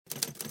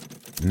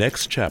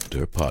Next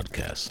Chapter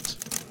Podcasts.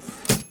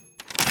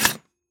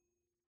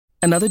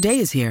 Another day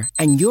is here,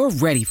 and you're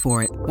ready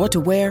for it. What to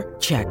wear?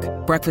 Check.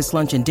 Breakfast,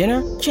 lunch, and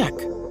dinner? Check.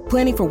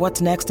 Planning for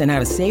what's next and how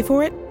to save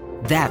for it?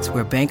 That's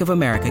where Bank of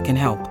America can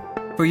help.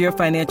 For your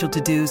financial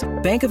to-dos,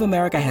 Bank of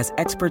America has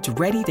experts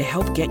ready to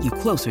help get you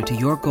closer to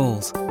your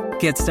goals.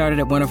 Get started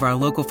at one of our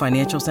local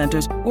financial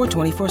centers or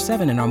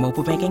 24/7 in our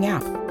mobile banking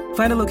app.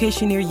 Find a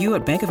location near you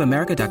at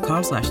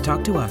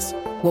bankofamerica.com/talktous.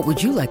 What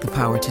would you like the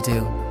power to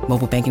do?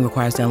 Mobile banking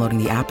requires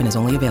downloading the app and is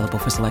only available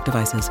for select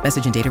devices.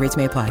 Message and data rates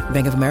may apply.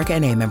 Bank of America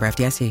N.A., member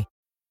FDIC.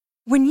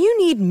 When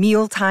you need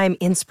mealtime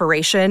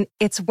inspiration,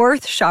 it's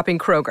worth shopping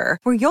Kroger,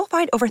 where you'll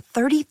find over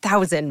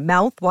 30,000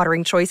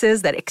 mouth-watering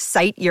choices that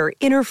excite your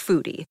inner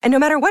foodie. And no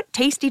matter what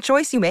tasty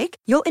choice you make,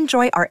 you'll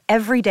enjoy our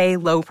everyday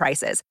low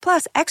prices,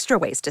 plus extra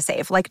ways to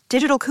save, like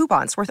digital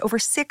coupons worth over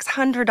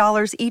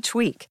 $600 each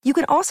week. You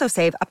can also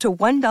save up to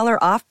 $1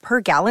 off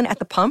per gallon at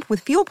the pump with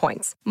fuel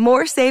points.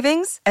 More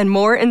savings and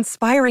more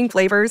inspiring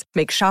flavors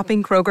make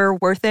shopping Kroger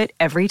worth it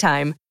every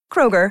time.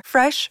 Kroger,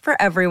 fresh for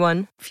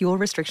everyone. Fuel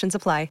restrictions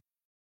apply.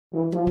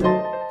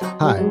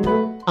 Hi,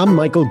 I'm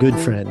Michael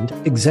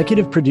Goodfriend,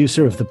 executive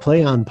producer of the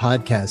Play On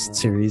podcast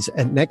series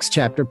at Next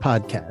Chapter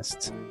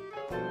Podcasts.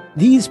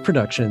 These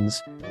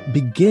productions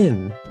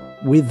begin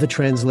with the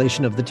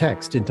translation of the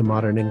text into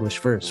modern English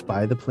verse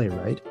by the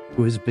playwright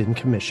who has been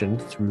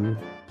commissioned through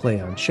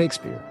Play On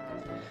Shakespeare.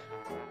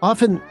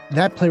 Often,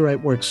 that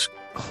playwright works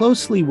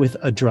closely with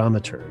a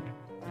dramaturg.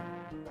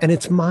 And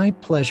it's my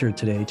pleasure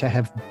today to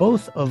have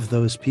both of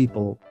those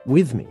people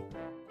with me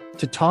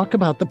to talk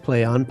about the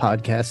Play On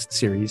podcast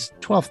series,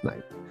 Twelfth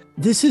Night.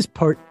 This is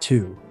part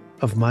 2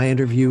 of my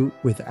interview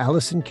with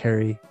Alison,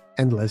 Carey,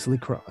 and Lezlie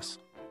Cross.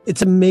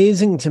 It's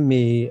amazing to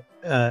me,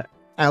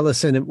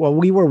 Alison, while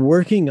we were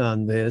working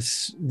on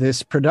this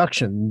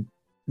production,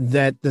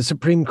 that the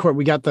Supreme Court,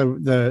 we got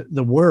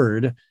the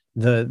word,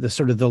 the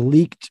sort of the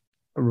leaked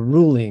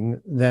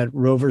ruling that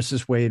Roe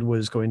versus Wade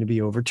was going to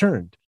be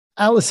overturned.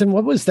 Alison,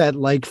 what was that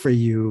like for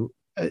you?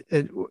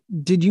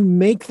 Did you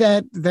make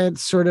that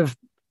sort of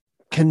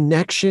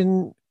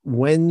connection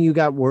when you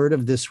got word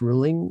of this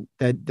ruling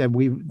that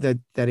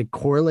it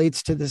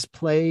correlates to this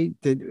play?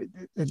 Did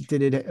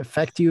it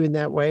affect you in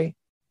that way?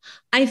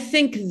 I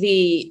think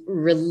the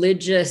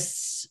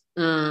religious,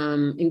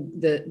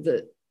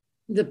 the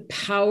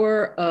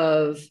power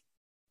of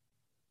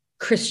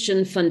Christian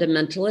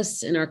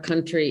fundamentalists in our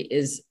country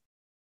is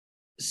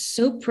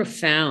so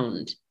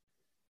profound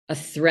a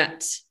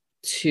threat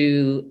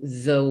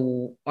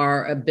to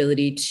our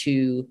ability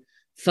to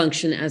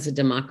function as a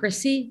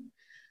democracy.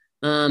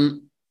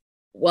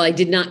 Well, I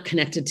did not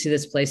connect it to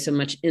this place so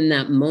much in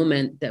that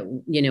moment that,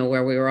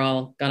 where we were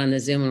all got on the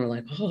Zoom and we're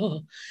like,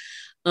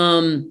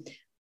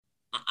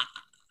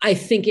 I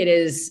think it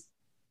is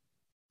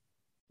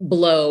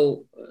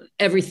below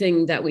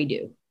everything that we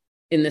do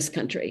in this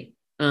country,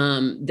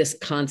 this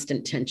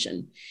constant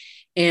tension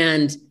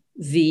and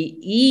the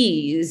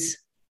ease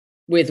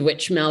with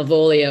which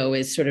Malvolio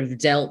is sort of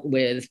dealt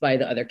with by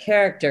the other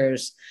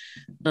characters.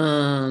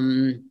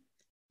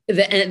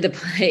 The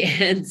play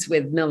ends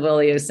with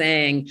Malvolio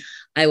saying,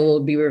 "I will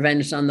be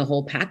revenged on the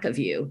whole pack of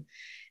you."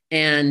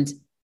 And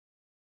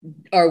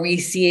are we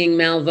seeing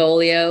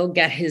Malvolio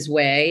get his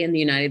way in the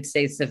United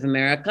States of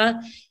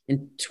America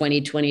in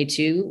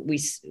 2022?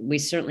 We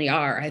certainly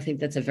are. I think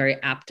that's a very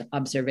apt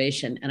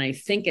observation. And I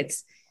think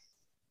it's,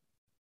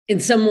 in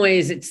some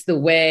ways, it's the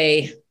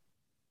way,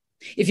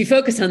 if you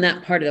focus on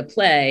that part of the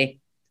play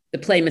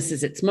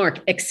misses its mark,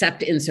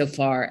 except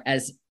insofar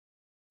as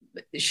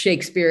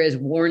Shakespeare is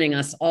warning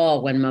us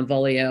all when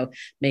Malvolio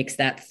makes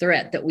that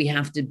threat that we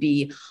have to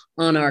be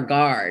on our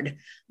guard,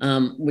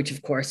 which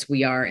of course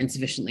we are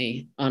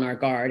insufficiently on our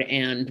guard.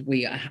 And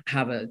we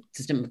have a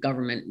system of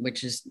government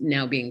which is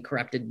now being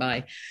corrupted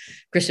by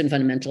Christian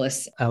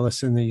fundamentalists.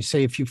 Alison, you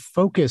say if you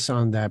focus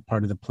on that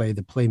part of the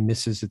play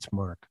misses its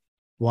mark.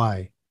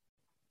 Why?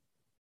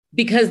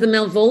 Because the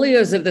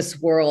Malvolios of this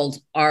world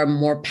are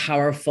more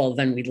powerful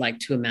than we'd like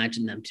to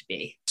imagine them to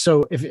be.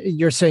 So if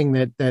you're saying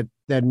that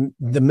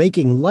the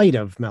making light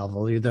of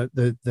Malvolio,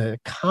 the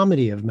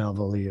comedy of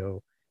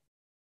Malvolio,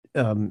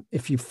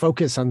 if you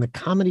focus on the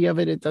comedy of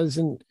it, it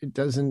doesn't.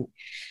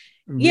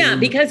 Really... Yeah,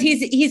 because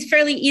he's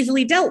fairly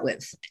easily dealt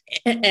with.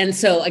 And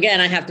so again,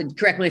 I have to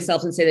correct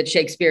myself and say that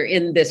Shakespeare,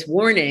 in this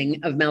warning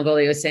of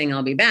Malvolio saying,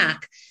 "I'll be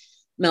back,"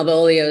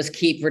 Malvolios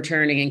keep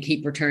returning and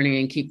keep returning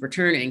and keep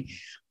returning.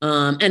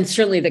 And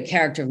certainly the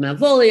character of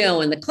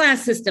Malvolio and the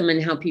class system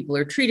and how people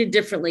are treated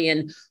differently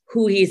and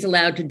who he's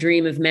allowed to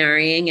dream of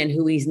marrying and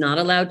who he's not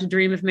allowed to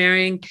dream of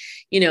marrying.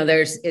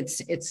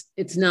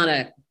 It's not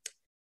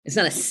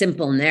a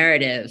simple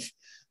narrative,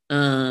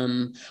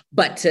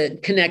 but to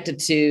connect it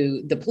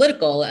to the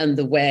political and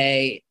the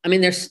way,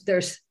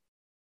 there's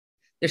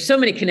so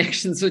many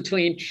connections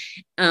between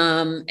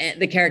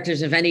the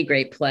characters of any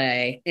great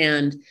play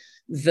and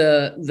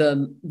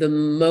the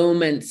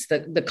moments,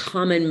 the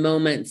common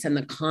moments and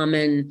the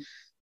common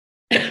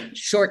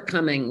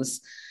shortcomings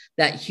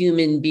that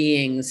human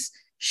beings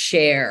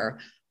share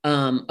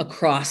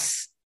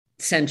across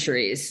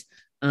centuries.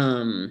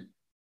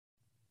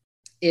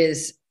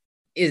 is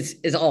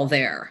all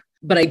there.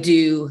 But I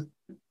do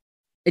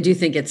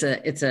think it's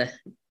a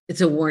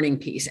warning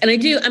piece. And I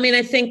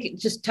think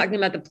just talking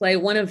about the play,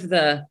 one of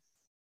the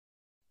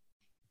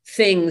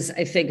things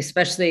I think,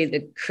 especially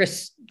that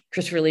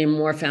Christopher Lee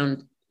Moore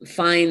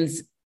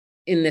finds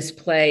in this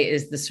play,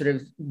 is the sort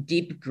of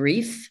deep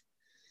grief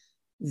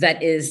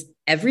that is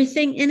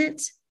everything in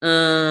it.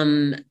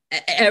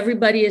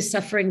 Everybody is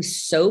suffering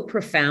so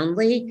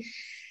profoundly.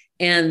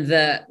 And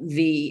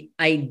the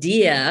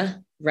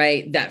idea,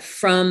 right, that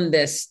from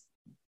this,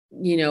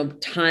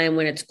 time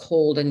when it's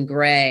cold and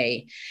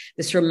gray,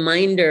 this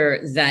reminder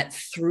that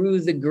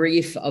through the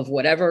grief of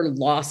whatever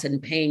loss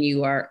and pain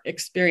you are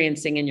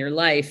experiencing in your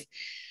life,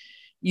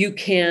 you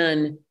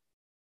can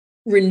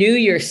renew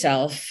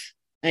yourself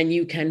and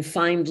you can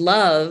find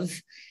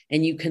love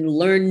and you can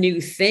learn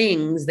new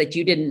things that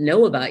you didn't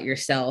know about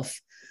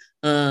yourself.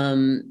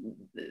 That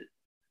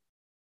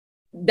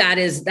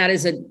is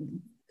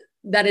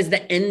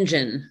the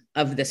engine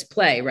of this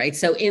play, right?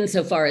 So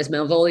insofar as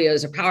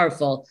Malvolios are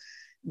powerful,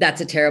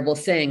 that's a terrible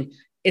thing.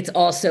 It's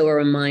also a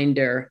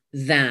reminder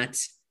that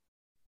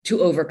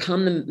to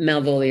overcome the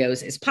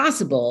Malvolios is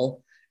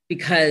possible,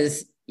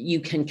 because you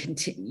can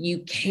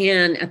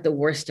at the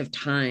worst of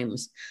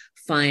times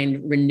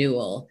find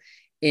renewal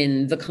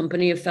in the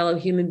company of fellow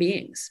human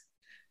beings.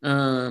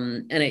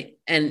 And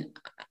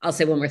I'll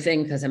say one more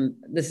thing, because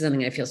this is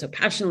something I feel so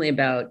passionately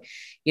about.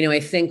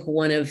 I think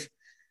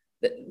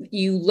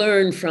you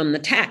learn from the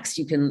text,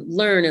 you can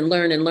learn and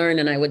learn and learn.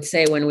 And I would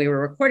say when we were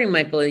recording,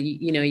 Michael,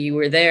 you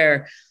were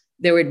there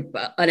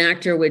an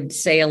actor would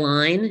say a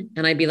line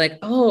and I'd be like,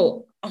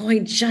 oh, I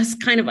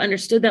just kind of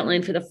understood that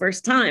line for the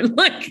first time.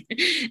 I've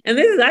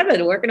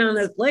been working on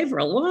this play for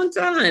a long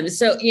time.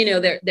 So,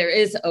 there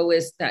is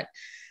always that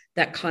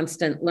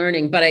constant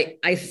learning. But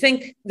I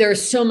think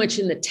there's so much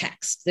in the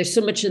text. There's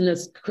so much in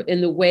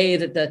the way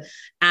that the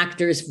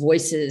actors'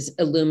 voices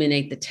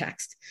illuminate the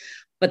text.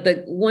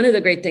 But one of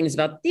the great things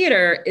about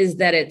theater is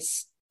that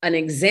it's an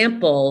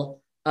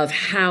example of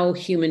how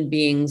human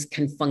beings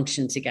can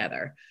function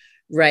together,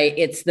 right?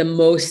 It's the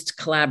most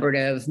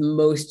collaborative,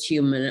 most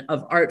human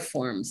of art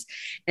forms.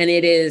 And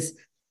it is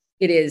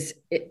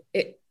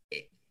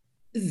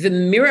the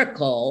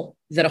miracle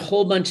that a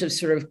whole bunch of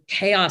sort of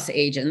chaos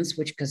agents,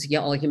 because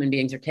all human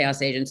beings are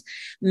chaos agents,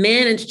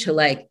 manage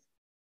to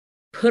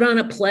put on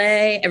a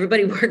play,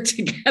 everybody work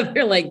together,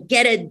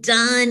 get it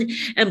done.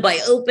 And by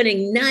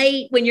opening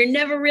night, when you're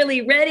never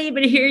really ready,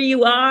 but here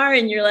you are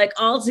and you're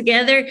all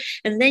together.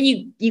 And then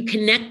you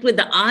connect with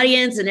the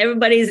audience and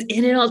everybody's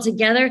in it all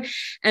together.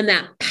 And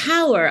that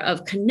power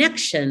of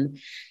connection,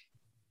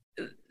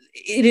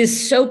 it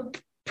is so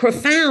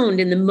profound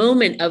in the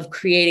moment of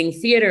creating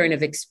theater and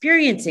of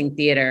experiencing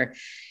theater.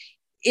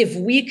 If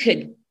we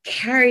could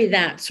carry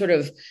that sort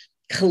of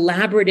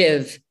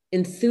collaborative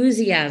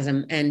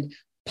enthusiasm and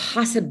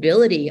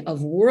possibility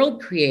of world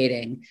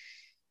creating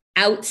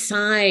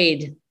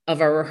outside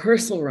of our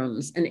rehearsal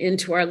rooms and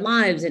into our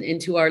lives and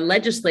into our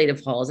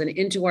legislative halls and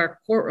into our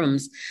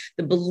courtrooms,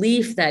 the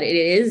belief that it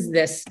is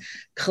this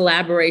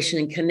collaboration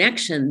and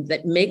connection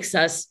that makes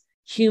us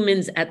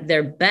humans at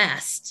their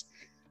best,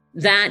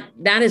 that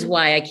is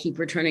why I keep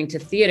returning to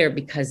theater,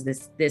 because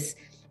this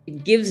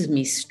it gives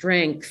me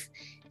strength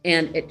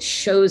and it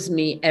shows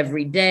me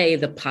every day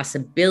the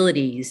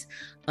possibilities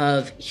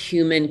of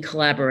human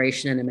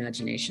collaboration and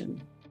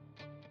imagination.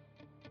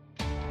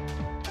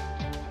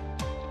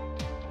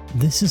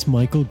 This is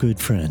Michael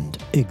Goodfriend,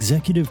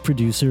 executive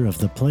producer of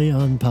the Play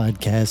On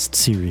podcast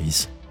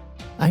series.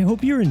 I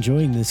hope you're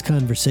enjoying this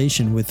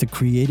conversation with the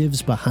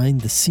creatives behind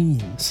the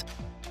scenes.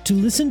 To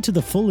listen to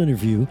the full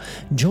interview,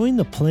 join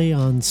the Play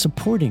On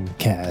supporting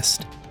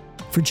cast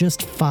for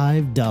just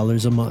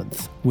 $5 a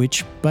month,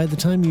 which by the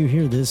time you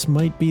hear this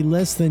might be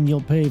less than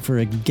you'll pay for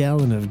a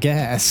gallon of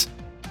gas.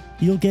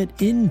 You'll get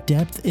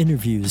in-depth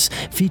interviews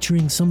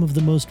featuring some of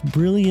the most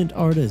brilliant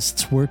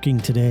artists working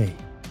today.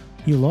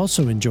 You'll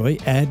also enjoy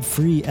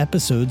ad-free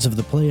episodes of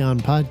the Play On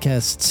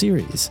podcast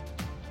series.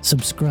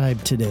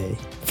 Subscribe today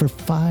for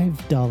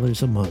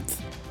 $5 a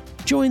month.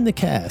 Join the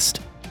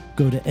cast.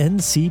 Go to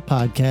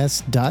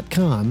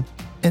ncpodcast.com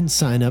and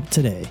sign up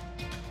today.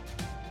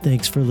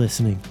 Thanks for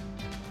listening.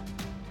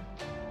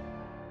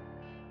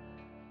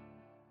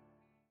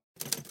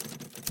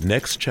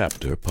 Next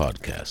Chapter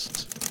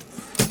Podcasts.